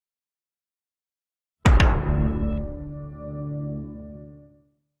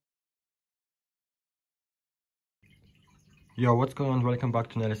Yo, what's going on? Welcome back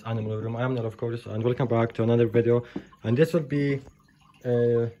to Nell's Animal Room. I am Nell, of course, and welcome back to another video. And this will be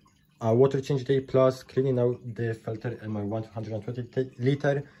a water change day plus cleaning out the filter in my 120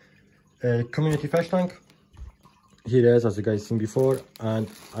 liter community fish tank. Here it is, as you guys seen before, and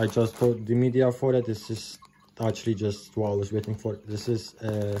I just put the media for it. This is actually just what I was waiting for. This is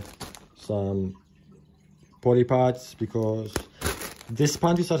some poly pads, because the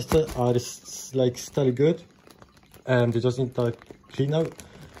sponges are still good. They just need to clean out,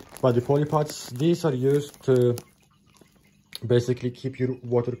 but the poly pads, these are used to basically keep your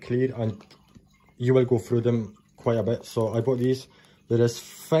water clear, and you will go through them quite a bit. So I bought these. There is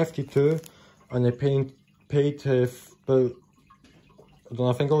 52, and I paid about, I don't know,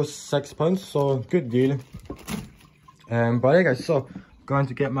 I think it was £6, so good deal. But yeah guys, so going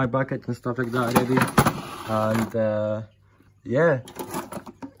to get my bucket and stuff like that ready, and yeah,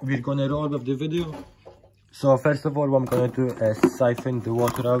 we're gonna roll with the video. So first of all, what I'm gonna do is siphon the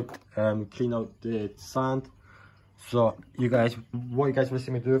water out, clean out the sand. So what you guys will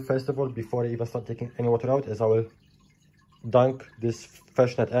see me do first of all, before I even start taking any water out, is I will dunk this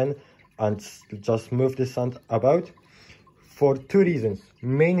fish net in and just move the sand about for two reasons.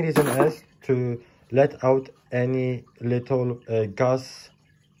 Main reason is to let out any little gas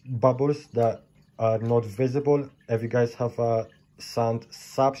bubbles that are not visible. If you guys have a sand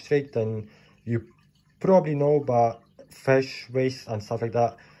substrate, then you probably know, but fish waste and stuff like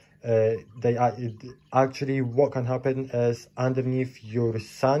that, actually what can happen is underneath your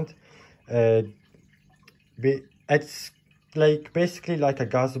sand, it's like basically like a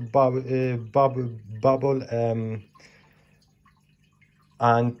gas bubble,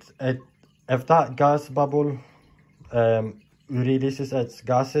 and if that gas bubble releases its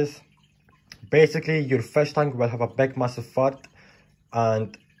gases, basically your fish tank will have a big massive fart,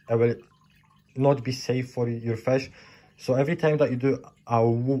 and it will not be safe for your fish. So every time that you do a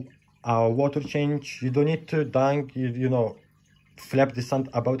water change, you don't need to dunk, you know, flip the sand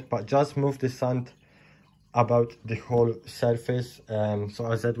about, but just move the sand about the whole surface.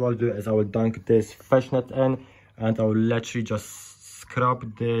 So as I will do is I will dunk this fish net in, and I will literally just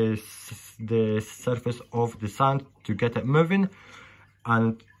scrub the surface of the sand to get it moving,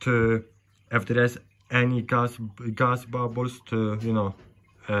 and to, if there is any gas bubbles, to, you know,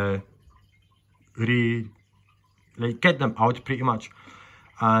 get them out pretty much.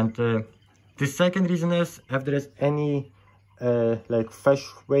 And the second reason is, if there is any like fish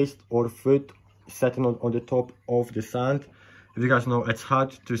waste or food sitting on the top of the sand. If you guys know, it's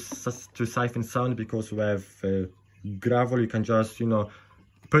hard to siphon sand, because with gravel you can just, you know,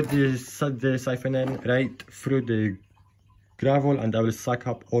 put the siphon in right through the gravel, and that will suck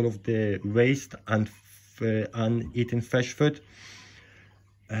up all of the waste and uneaten fish food.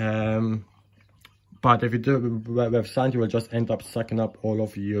 But if you do it with sand, you will just end up sucking up all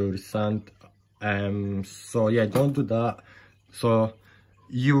of your sand. So yeah, don't do that. So what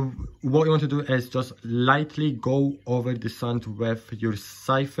you want to do is just lightly go over the sand with your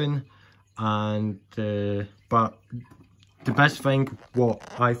siphon, and but the best thing, what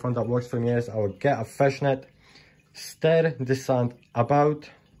I found that works for me, is I will get a fish net, stir the sand about,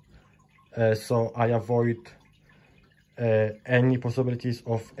 so I avoid any possibilities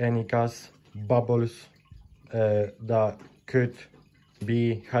of any gas bubbles that could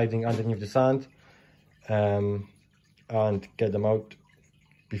be hiding underneath the sand, and get them out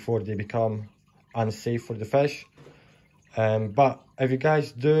before they become unsafe for the fish. But if you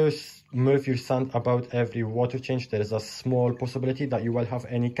guys do move your sand about every water change, there is a small possibility that you will have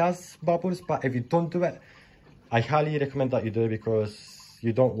any gas bubbles. But if you don't do it, I highly recommend that you do it, because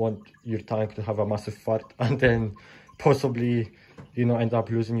you don't want your tank to have a massive fart and then possibly, you know, end up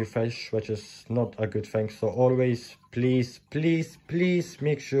losing your fish, which is not a good thing. So always, please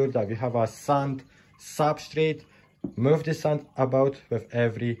make sure that you have a sand substrate. Move the sand about with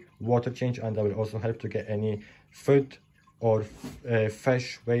every water change, and that will also help to get any food or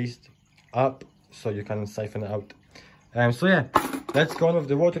fish waste up, so you can siphon it out. So yeah, let's go on with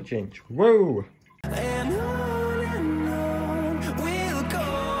the water change. Whoa!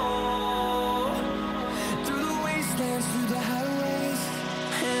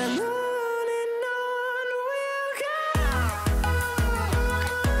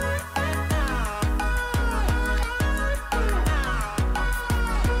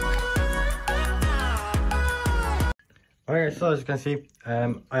 Alright, so as you can see,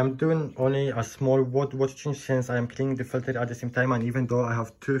 I am doing only a small water change, since I am cleaning the filter at the same time, and even though I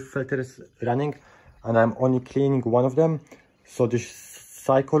have two filters running and I'm only cleaning one of them, so this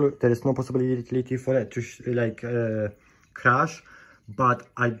cycle, there is no possibility for it to crash. But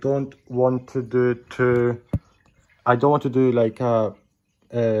I don't want to do two I don't want to do like a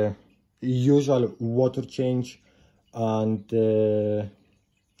usual water change and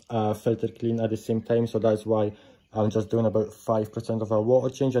filter clean at the same time, so that's why I'm just doing about 5% of a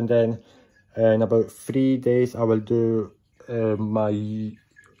water change, and then in about 3 days I will do my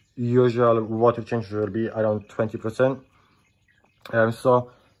usual water change will be around 20%.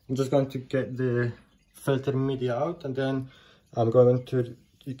 So I'm just going to get the filter media out, and then I'm going to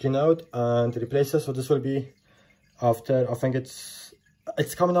clean out and replace it. So this will be after, I think it's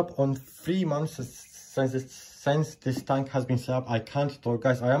coming up on 3 months since this tank has been set up. I can't talk,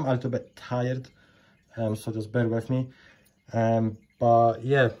 guys, I am a little bit tired, so just bear with me. But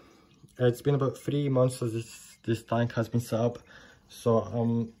yeah, it's been about 3 months since this tank has been set up, so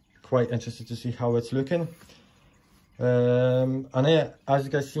I'm quite interested to see how it's looking. And yeah, as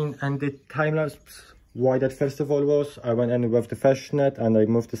you guys seen in the time lapse, what I did first of all was I went in with the fish net and I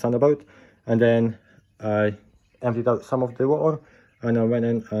moved the sand about, and then I emptied out some of the water, and I went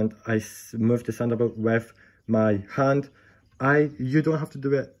in and I moved the sand about with my hand. You don't have to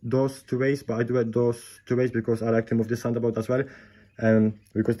do it those 2 ways, but I do it those 2 ways because I like to move the sand about as well,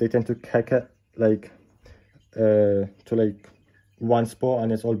 because they tend to kick it like to like one spot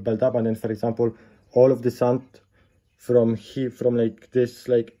and it's all built up, and then for example all of the sand from here, from like this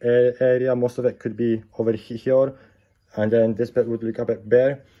like area, most of it could be over here, and then this bit would look a bit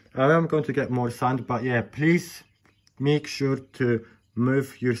bare. I am going to get more sand, but yeah, please make sure to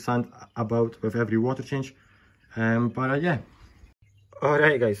move your sand about with every water change. But yeah,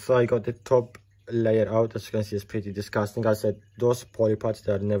 alright guys, so I got the top layer out. As you can see, it's pretty disgusting. I said those poly parts,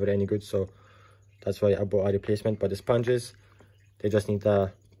 they are never any good, so that's why I bought a replacement. But the sponges, they just need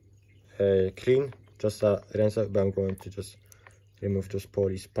a clean, just a rinse out. But I'm going to just remove those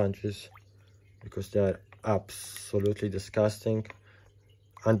poly sponges because they are absolutely disgusting.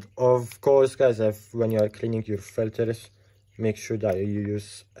 And of course guys, when you are cleaning your filters, make sure that you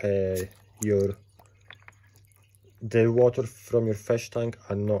use the water from your fish tank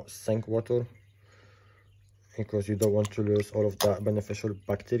and not sink water, because you don't want to lose all of that beneficial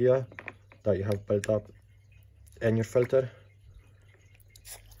bacteria that you have built up in your filter.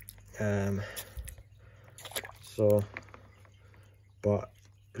 So, but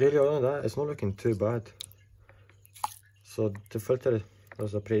really other than that, it's not looking too bad. So the filter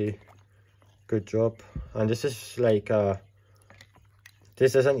does a pretty good job, and this is like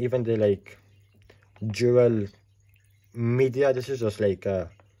this isn't even the like dual media, this is just like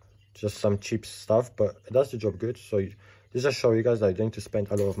just some cheap stuff, but it does the job good. So this just show you guys that I don't need to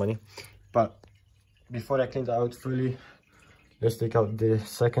spend a lot of money. But before I clean that out fully, let's take out the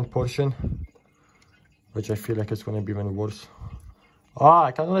second portion, which I feel like it's going to be even worse. Ah,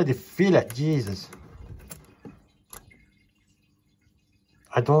 I can already feel it, Jesus.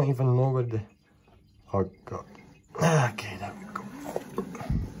 I don't even know where the... Oh god. Okay, there we go.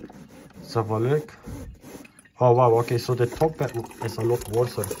 Let's have a look. Oh wow, okay, so the top bit is a lot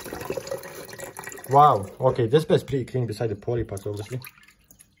worse. Wow, okay, this bit's pretty clean beside the poly parts, obviously.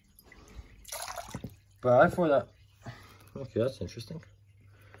 But I thought that... Okay, that's interesting.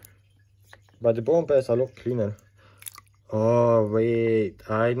 But the bottom bit is a lot cleaner. Oh wait,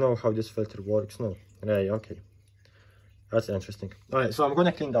 I know how this filter works now. Right, okay. That's interesting. Alright, so I'm going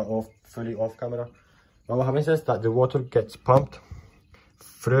to clean that off, fully off camera. But what happens is that the water gets pumped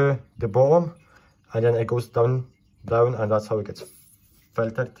through the bottom, and then it goes down, and that's how it gets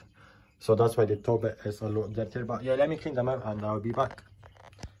filtered. So that's why the top bit is a lot dirtier. But yeah, let me clean them out and I'll be back.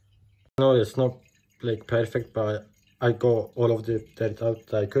 No, it's not like perfect, but I got all of the dirt out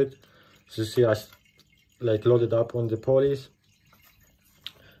that I could. So you see, I like loaded up on the polys.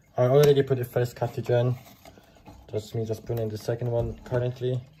 I already put the first cartridge in. Just me just putting in the second one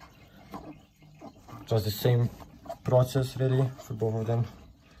currently. Just the same process really for both of them.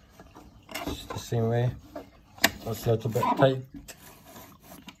 Just the same way. Just a little bit tight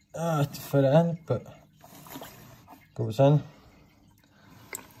to fit it in, but goes in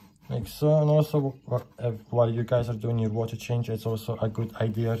like so. And also while you guys are doing your water change, it's also a good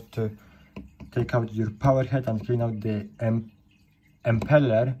idea to take out your power head and clean out the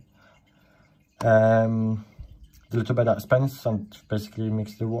impeller. The little bit that spins and basically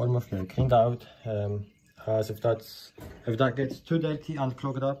makes the water move. Yeah, clean that out. As if that gets too dirty and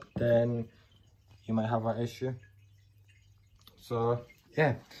clogged up, then you might have an issue. So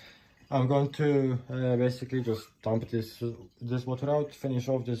yeah, I'm going to basically just dump this water out, finish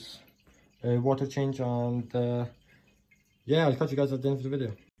off this water change, and yeah, I'll catch you guys at the end of the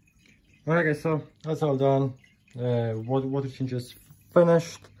video. Alright guys, so that's all done. Water change is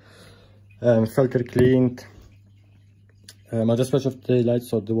finished, filter cleaned, I just switched off the light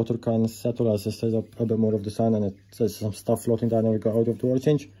so the water can settle as it stays up a bit more of the sun, and there's some stuff floating that I never got out of the water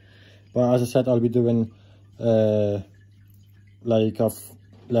change. But as I said, I'll be doing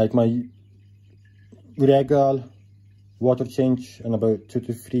like my regular water change in about 2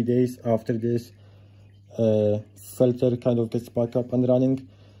 to 3 days after this filter kind of gets back up and running,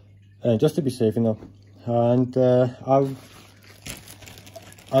 just to be safe, you know. And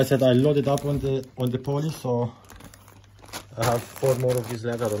I said I loaded up on the poly, so I have 4 more of these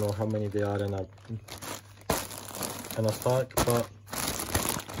left. I don't know how many they are in a stack, but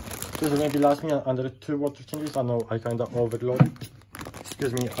this will maybe last me under 2 water changes. I know I kind of overloaded.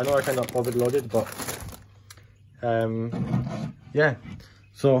 Excuse me. I know I kind of overloaded, but yeah.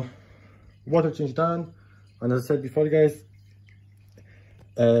 So water change done, and as I said before, guys,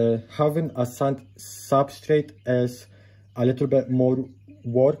 having a sand substrate is a little bit more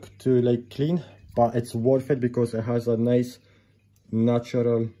work to like clean, but it's worth it because it has a nice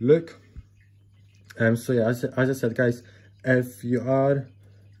natural look. So yeah, as I said, guys, if you are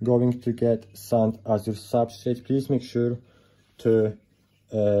going to get sand as your substrate, please make sure to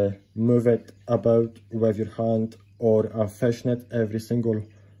move it about with your hand or a fishnet every single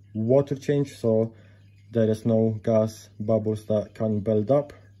water change, so there is no gas bubbles that can build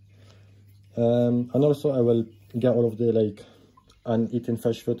up. And also I will get all of the like uneaten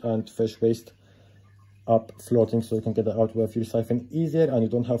fish food and fish waste up floating, so you can get it out with your siphon easier, and you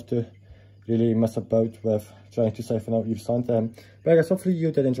don't have to really mess about with trying to siphon out your sand. But guys, hopefully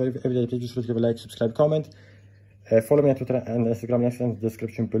you did enjoy every day. Please just give a like, subscribe, comment, follow me on Twitter and Instagram, links in the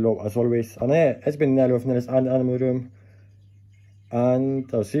description below as always. And yeah, it's been Nell of Nell's Animal Room, and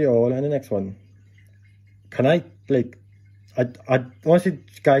I'll see you all in the next one. Can I honestly,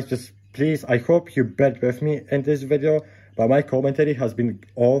 guys, just please, I hope you bear with me in this video, but my commentary has been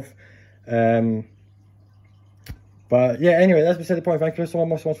off. But yeah, anyway, that's beside the point. Thank you so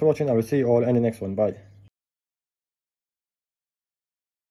much for watching. I will see you all in the next one. Bye.